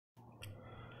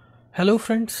Hello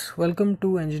friends, welcome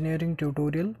to engineering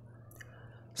tutorial.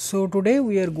 So today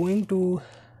we are going to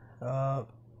uh,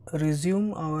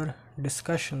 resume our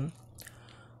discussion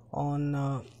on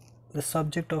the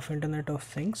subject of Internet of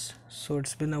Things. So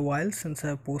it's been a while since I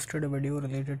have posted a video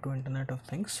related to Internet of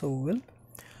Things, so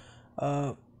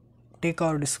we'll take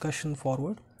our discussion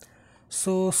forward.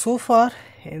 So far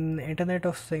in Internet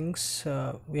of Things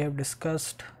we have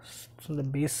discussed some of the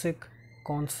basic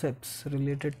concepts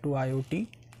related to IoT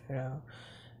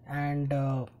and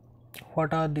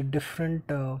what are the different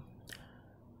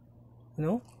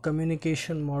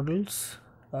communication models,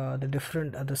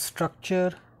 the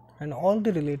structure and all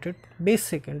the related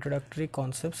basic introductory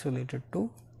concepts related to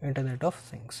Internet of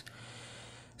Things.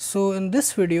 So in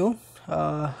this video,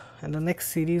 in the next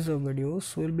series of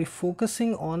videos, we will be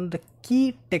focusing on the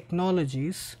key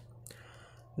technologies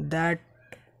that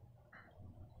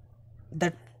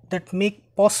make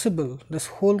possible this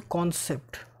whole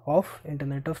concept of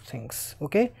Internet of Things,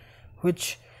 okay,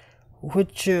 which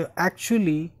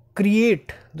actually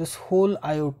create this whole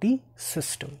IoT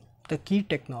system, the key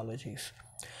technologies.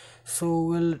 So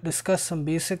we'll discuss some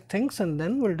basic things and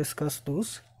then we'll discuss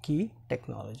those key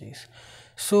technologies.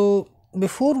 So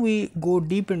before we go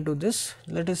deep into this,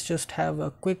 let us just have a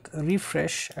quick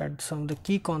refresh at some of the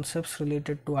key concepts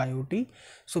related to IoT.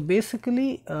 So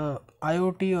basically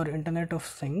IoT or Internet of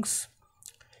Things,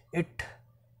 it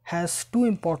has two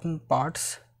important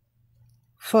parts.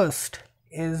 First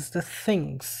is the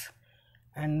things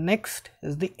and next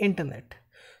is the internet.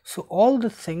 So all the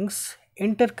things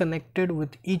interconnected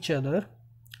with each other,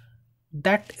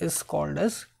 that is called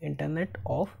as Internet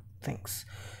of Things.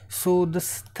 So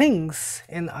this things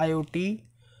in IoT,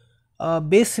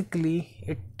 basically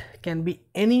it can be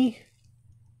any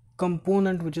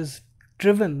component which is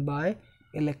driven by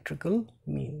electrical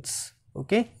means,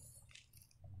 okay,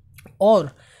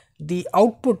 or the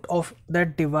output of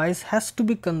that device has to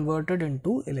be converted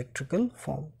into electrical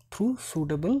form through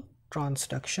suitable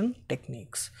transduction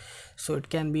techniques. So it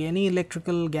can be any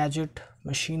electrical gadget,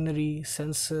 machinery,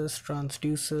 sensors,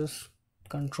 transducers,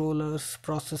 controllers,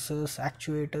 processors,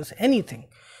 actuators, anything,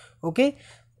 okay.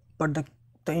 But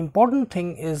the important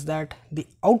thing is that the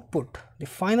output, the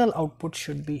final output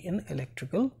should be in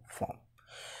electrical form.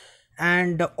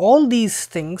 And all these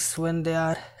things, when they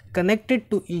are connected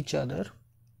to each other,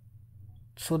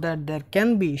 so that there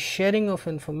can be sharing of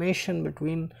information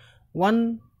between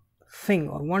one thing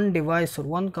or one device or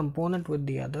one component with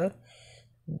the other,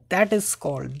 that is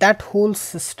called, that whole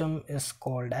system is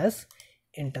called as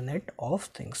Internet of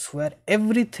Things, where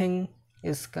everything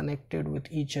is connected with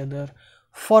each other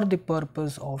for the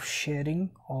purpose of sharing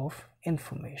of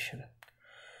information,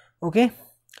 okay.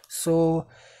 So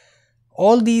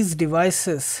all these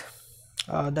devices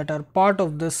that are part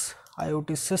of this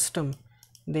IoT system,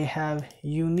 they have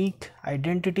unique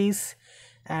identities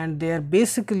and they are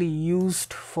basically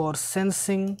used for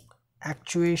sensing,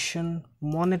 actuation,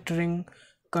 monitoring,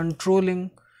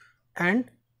 controlling, and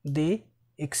they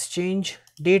exchange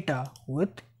data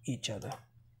with each other,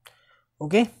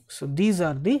 okay. So these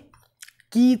are the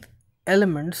key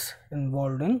elements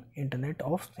involved in Internet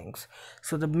of Things.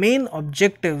 So the main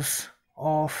objectives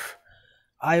of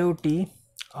IoT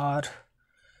are,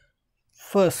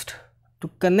 first, to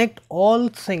connect all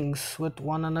things with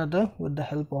one another with the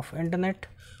help of internet,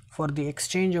 for the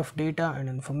exchange of data and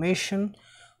information,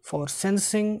 for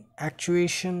sensing,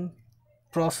 actuation,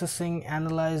 processing,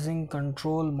 analyzing,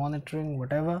 control, monitoring,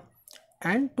 whatever,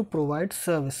 and to provide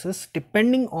services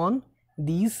depending on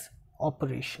these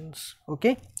operations,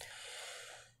 okay.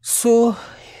 So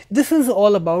this is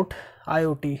all about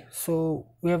IoT. So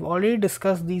we have already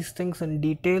discussed these things in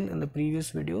detail in the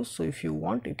previous videos, so if you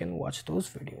want you can watch those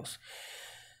videos.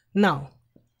 Now,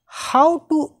 how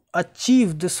to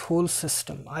achieve this whole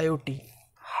system IoT,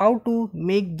 how to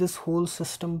make this whole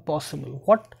system possible,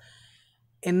 what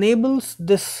enables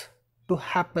this to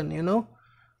happen,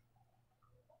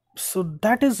 so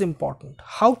that is important.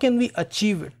 How can we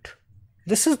achieve it?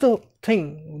 This is the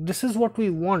thing, this is what we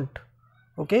want,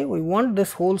 okay. We want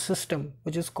this whole system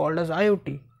which is called as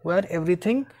IoT, where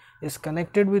everything is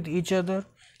connected with each other,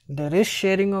 there is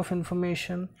sharing of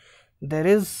information, there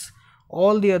is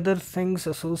all the other things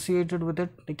associated with it,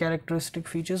 the characteristic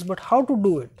features. But how to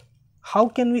do it, how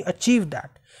can we achieve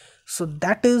that? So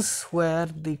that is where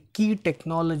the key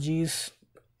technologies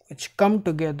which come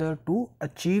together to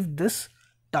achieve this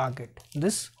target,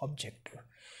 this objective.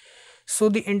 So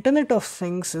the Internet of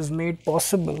Things is made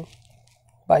possible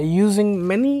by using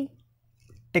many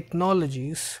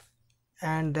technologies,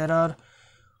 and there are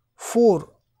 4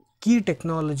 key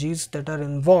technologies that are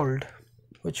involved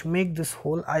which make this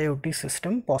whole IoT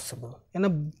system possible in a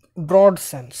broad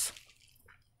sense.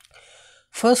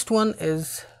 First one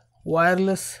is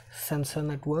wireless sensor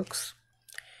networks.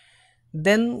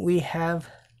 Then we have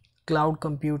cloud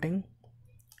computing.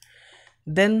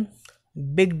 Then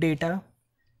big data,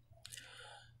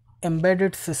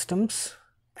 embedded systems,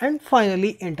 and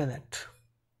finally internet,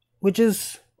 which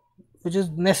is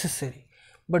necessary.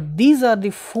 But these are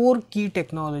the 4 key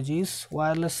technologies: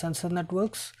 wireless sensor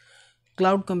networks,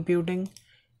 cloud computing,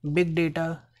 big data,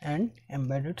 and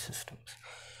embedded systems.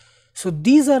 So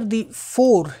these are the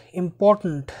 4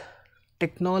 important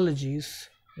technologies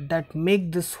that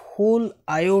make this whole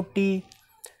IoT,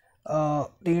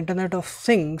 the Internet of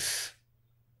Things,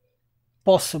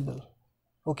 possible.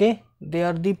 Okay, they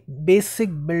are the basic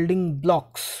building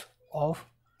blocks of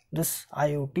this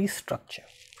IoT structure.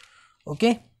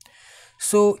 Okay,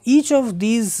 so each of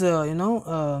these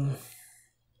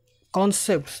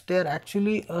concepts, they are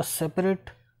actually a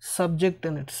separate subject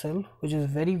in itself, which is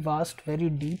very vast, very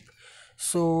deep.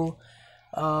 So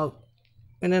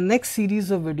in the next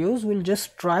series of videos, we'll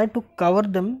just try to cover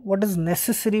them, what is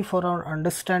necessary for our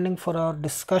understanding, for our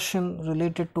discussion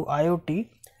related to IoT.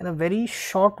 In a very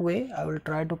short way, I will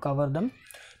try to cover them.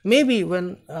 Maybe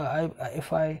when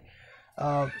if I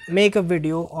make a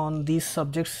video on these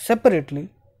subjects separately,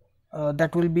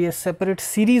 that will be a separate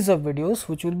series of videos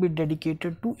which will be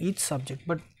dedicated to each subject.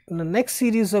 But in the next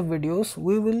series of videos,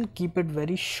 we will keep it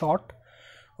very short,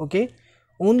 okay,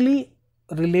 only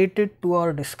related to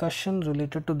our discussion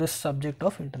related to this subject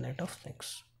of Internet of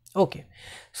Things. Okay,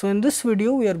 so in this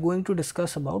video we are going to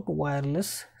discuss about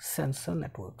wireless sensor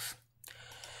networks.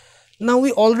 Now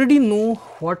we already know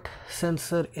what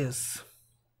sensor is,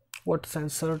 what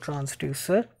sensor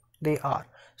transducer they are.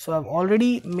 So I've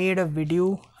already made a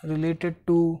video related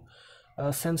to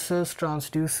sensors,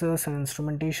 transducers and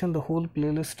instrumentation. The whole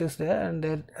playlist is there, and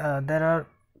there are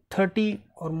 30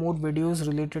 or more videos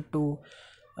related to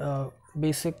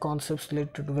basic concepts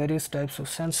related to various types of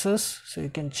sensors. So you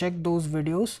can check those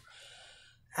videos.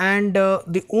 And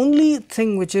the only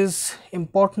thing which is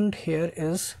important here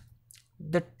is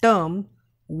the term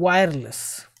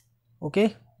wireless.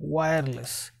 Okay,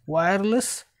 wireless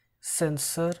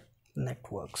sensor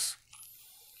networks.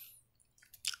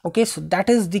 Okay, so that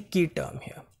is the key term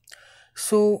here.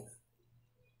 So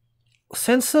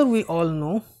sensor, we all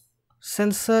know,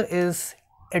 sensor is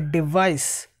a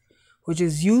device which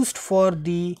is used for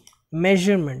the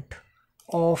measurement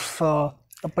of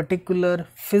a particular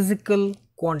physical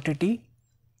quantity,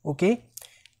 okay,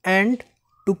 and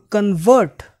to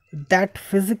convert that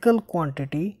physical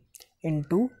quantity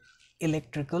into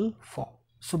electrical form.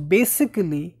 So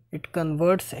basically it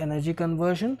converts energy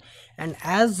conversion, and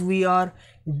as we are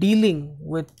dealing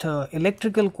with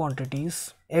electrical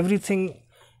quantities, everything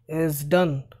is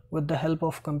done with the help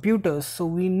of computers. So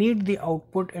we need the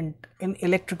output in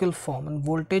electrical form, in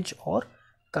voltage or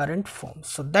current form.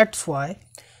 So that's why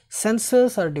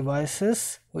sensors are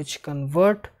devices which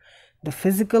convert the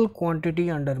physical quantity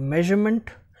under measurement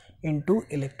into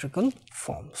electrical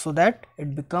form, so that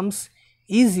it becomes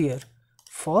easier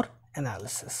for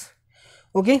analysis.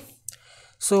 Okay,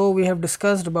 so we have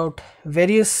discussed about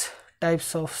various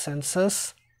types of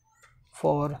sensors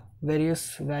for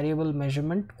various variable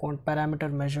measurement,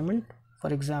 parameter measurement.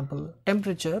 For example,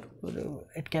 temperature,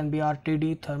 it can be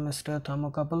RTD, thermistor,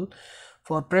 thermocouple.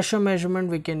 For pressure measurement,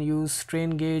 we can use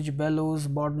strain gauge, bellows,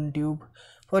 Bourdon tube.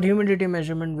 For humidity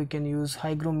measurement, we can use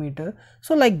hygrometer.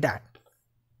 So like that.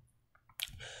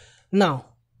 Now,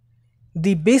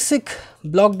 the basic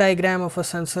block diagram of a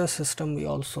sensor system we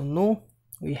also know.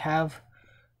 We have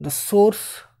the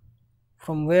source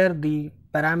from where the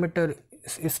parameter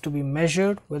is to be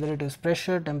measured, whether it is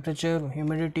pressure, temperature,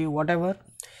 humidity, whatever.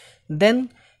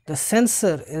 Then the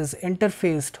sensor is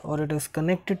interfaced, or it is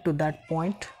connected to that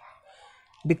point.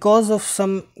 Because of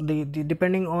some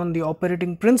depending on the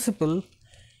operating principle,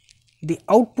 the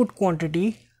output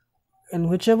quantity, in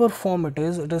whichever form it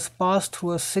is passed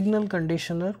through a signal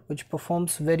conditioner which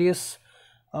performs various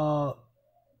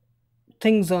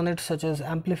things on it, such as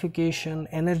amplification,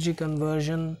 energy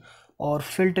conversion, or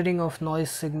filtering of noise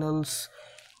signals.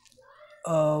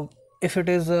 If it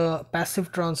is a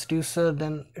passive transducer,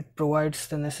 then it provides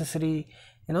the necessary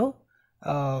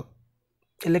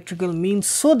electrical means,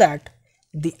 so that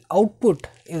the output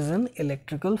is in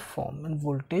electrical form, in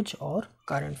voltage or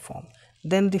current form.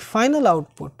 Then the final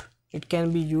output, it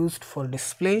can be used for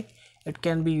display, it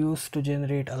can be used to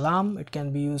generate alarm, it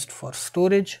can be used for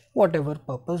storage, whatever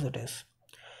purpose it is.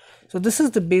 So this is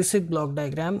the basic block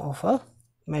diagram of a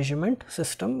measurement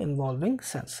system involving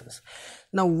sensors.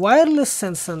 Now wireless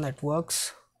sensor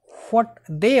networks, what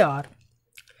they are,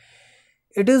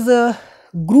 it is a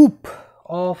group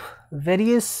of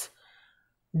various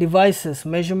devices,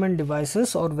 measurement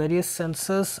devices or various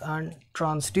sensors and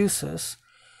transducers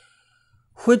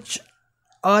which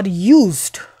are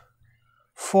used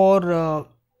for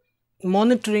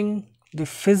monitoring the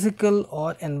physical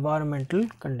or environmental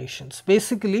conditions.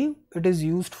 Basically, it is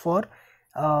used for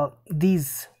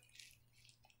these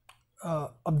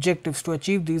objectives, to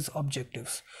achieve these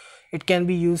objectives. It can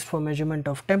be used for measurement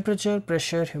of temperature,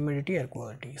 pressure, humidity, air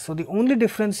quality. So the only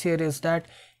difference here is that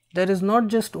there is not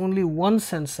just only one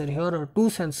sensor here or two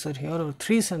sensors here or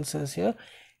three sensors here.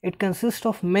 It consists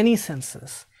of many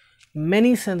sensors,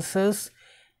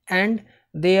 and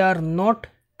they are not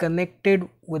connected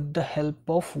with the help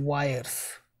of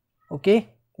wires, okay,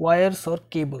 wires or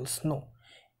cables. No,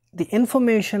 the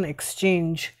information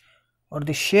exchange or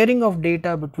the sharing of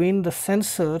data between the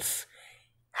sensors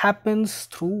happens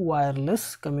through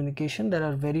wireless communication. There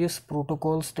are various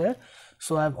protocols there.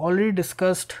 So I have already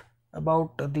discussed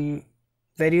about the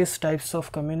various types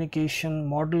of communication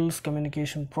models,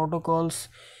 communication protocols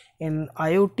in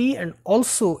IoT and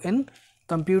also in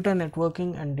computer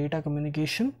networking and data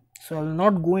communication. So I will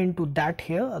not go into that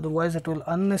here, otherwise it will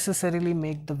unnecessarily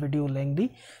make the video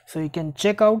lengthy. So you can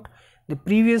check out the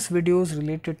previous videos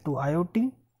related to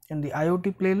IoT in the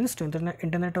IoT playlist,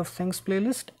 Internet of Things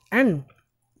playlist, and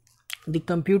the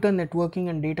computer networking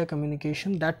and data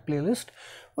communication, that playlist,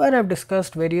 where I have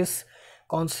discussed various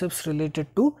concepts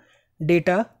related to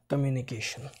data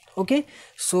communication. Okay,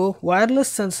 so wireless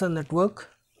sensor network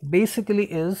basically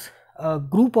is a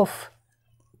group of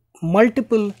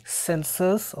multiple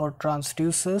sensors or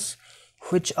transducers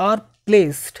which are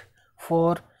placed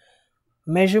for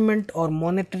measurement or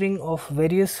monitoring of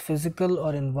various physical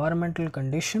or environmental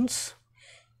conditions,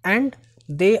 and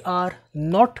they are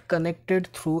not connected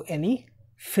through any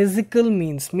physical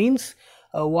means,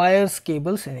 wires,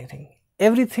 cables, anything.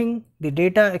 Everything, the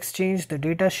data exchange, the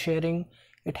data sharing,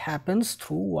 it happens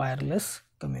through wireless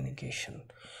communication.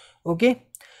 Okay,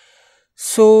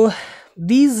 so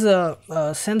these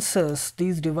sensors,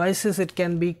 these devices, it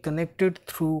can be connected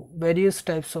through various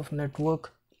types of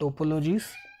network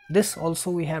topologies. This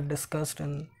also we have discussed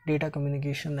in data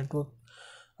communication network,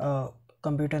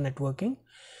 computer networking.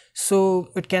 So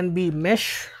it can be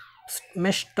mesh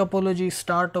topology,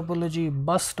 star topology,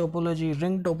 bus topology,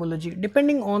 ring topology,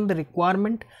 depending on the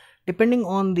requirement, depending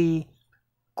on the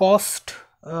cost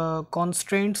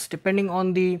constraints, depending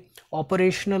on the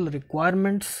operational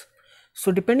requirements.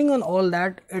 So depending on all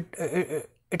that,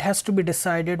 it has to be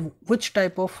decided which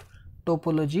type of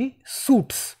topology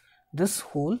suits this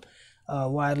whole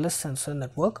wireless sensor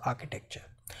network architecture.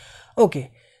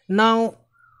 Okay, now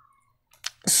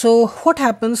so what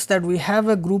happens that we have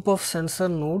a group of sensor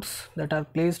nodes that are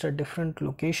placed at different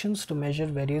locations to measure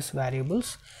various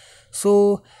variables.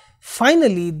 So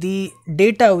finally the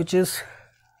data which is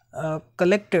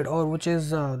collected, or which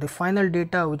is the final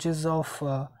data which is of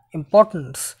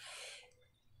importance,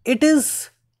 it is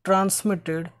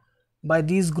transmitted by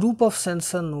these group of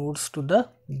sensor nodes to the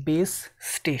base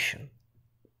station.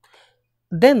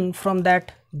 Then from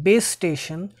that base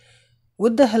station,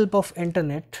 with the help of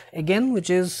internet, again which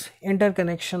is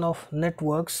interconnection of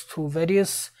networks through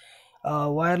various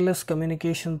wireless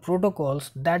communication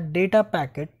protocols, that data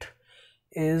packet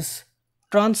is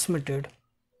transmitted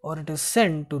or it is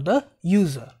sent to the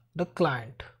user, the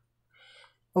client.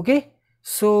 Okay,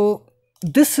 so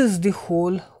this is the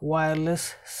whole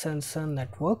wireless sensor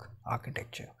network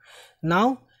architecture.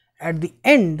 Now at the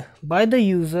end, by the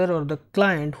user or the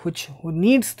client who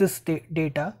needs this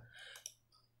data,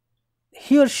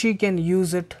 he or she can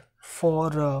use it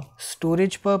for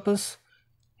storage purpose.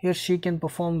 He or she can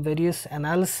perform various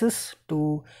analysis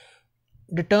to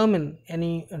determine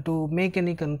to make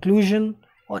any conclusion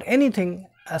or anything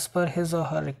as per his or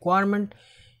her requirement.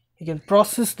 He can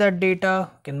process that data,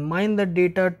 can mine that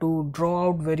data to draw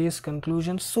out various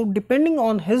conclusions. So depending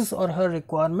on his or her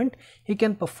requirement, he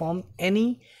can perform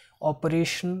any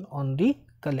operation on the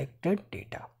collected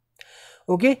data.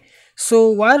 Okay, so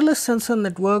wireless sensor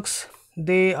networks,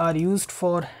 they are used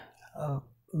for a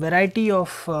variety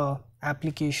of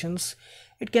applications.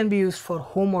 It can be used for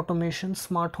home automation,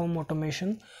 smart home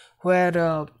automation,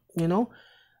 where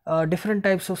different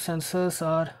types of sensors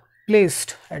are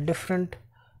placed at different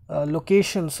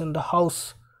locations in the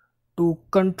house to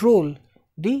control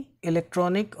the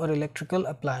electronic or electrical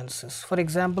appliances. For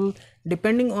example,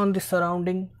 depending on the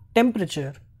surrounding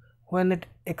temperature, when it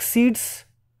exceeds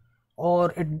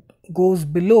or it goes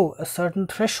below a certain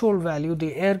threshold value,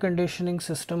 the air conditioning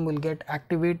system will get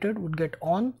activated, would get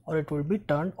on, or it will be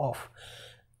turned off.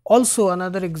 Also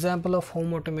another example of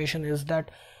home automation is that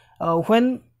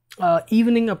when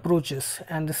evening approaches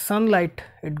and the sunlight,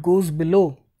 it goes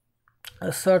below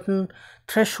a certain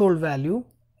threshold value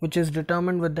which is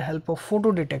determined with the help of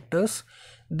photodetectors,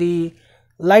 the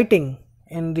lighting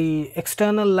in the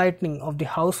external lighting of the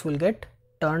house will get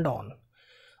turned on.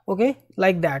 Okay,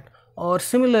 like that. Or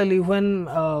similarly, when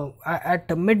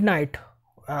at midnight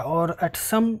or at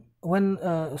some when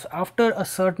after a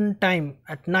certain time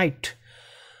at night,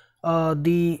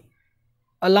 the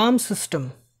alarm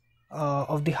system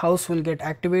of the house will get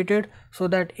activated, so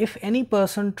that if any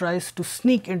person tries to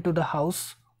sneak into the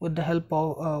house with the help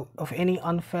of any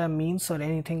unfair means or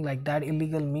anything like that,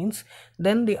 illegal means,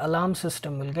 then the alarm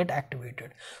system will get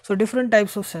activated. So different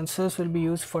types of sensors will be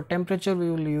used. For temperature, we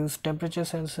will use temperature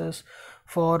sensors.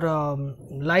 For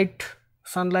light,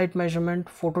 sunlight measurement,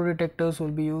 photodetectors will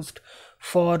be used.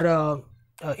 For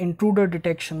intruder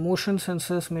detection, motion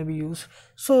sensors may be used.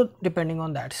 So depending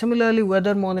on that. Similarly,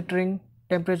 weather monitoring,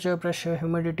 temperature, pressure,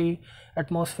 humidity,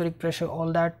 atmospheric pressure,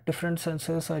 all that different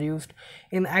sensors are used.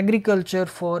 In agriculture,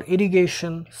 for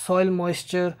irrigation, soil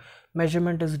moisture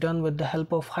measurement is done with the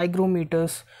help of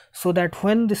hygrometers, so that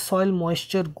when the soil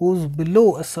moisture goes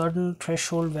below a certain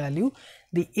threshold value,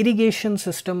 the irrigation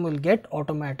system will get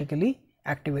automatically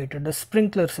activated, the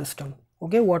sprinkler system,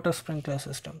 okay, water sprinkler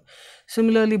system.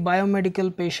 Similarly,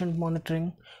 biomedical patient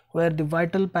monitoring, where the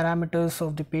vital parameters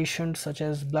of the patient such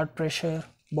as blood pressure,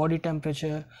 body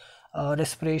temperature,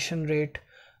 respiration rate,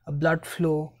 blood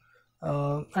flow,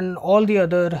 and all the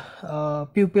other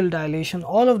pupil dilation,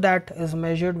 all of that is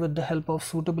measured with the help of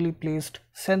suitably placed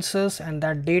sensors, and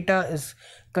that data is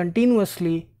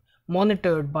continuously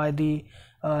monitored by the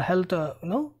health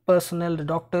personnel, the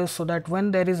doctors, so that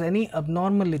when there is any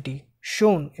abnormality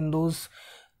shown in those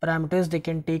parameters, they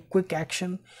can take quick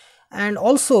action. And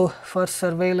also for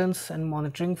surveillance and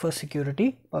monitoring for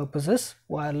security purposes,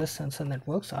 wireless sensor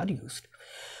networks are used.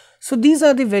 So these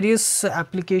are the various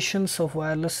applications of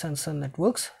wireless sensor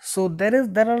networks. So there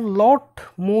are a lot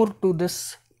more to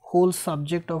this whole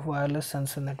subject of wireless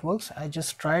sensor networks. I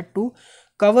just tried to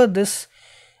cover this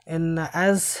in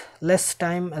as less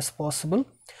time as possible.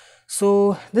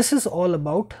 So this is all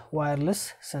about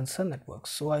wireless sensor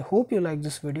networks. So I hope you like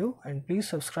this video, and please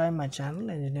subscribe my channel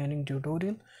Engineering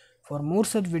Tutorial for more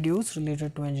such videos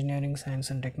related to engineering, science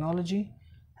and technology.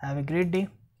 Have a great day.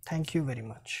 Thank you very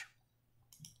much.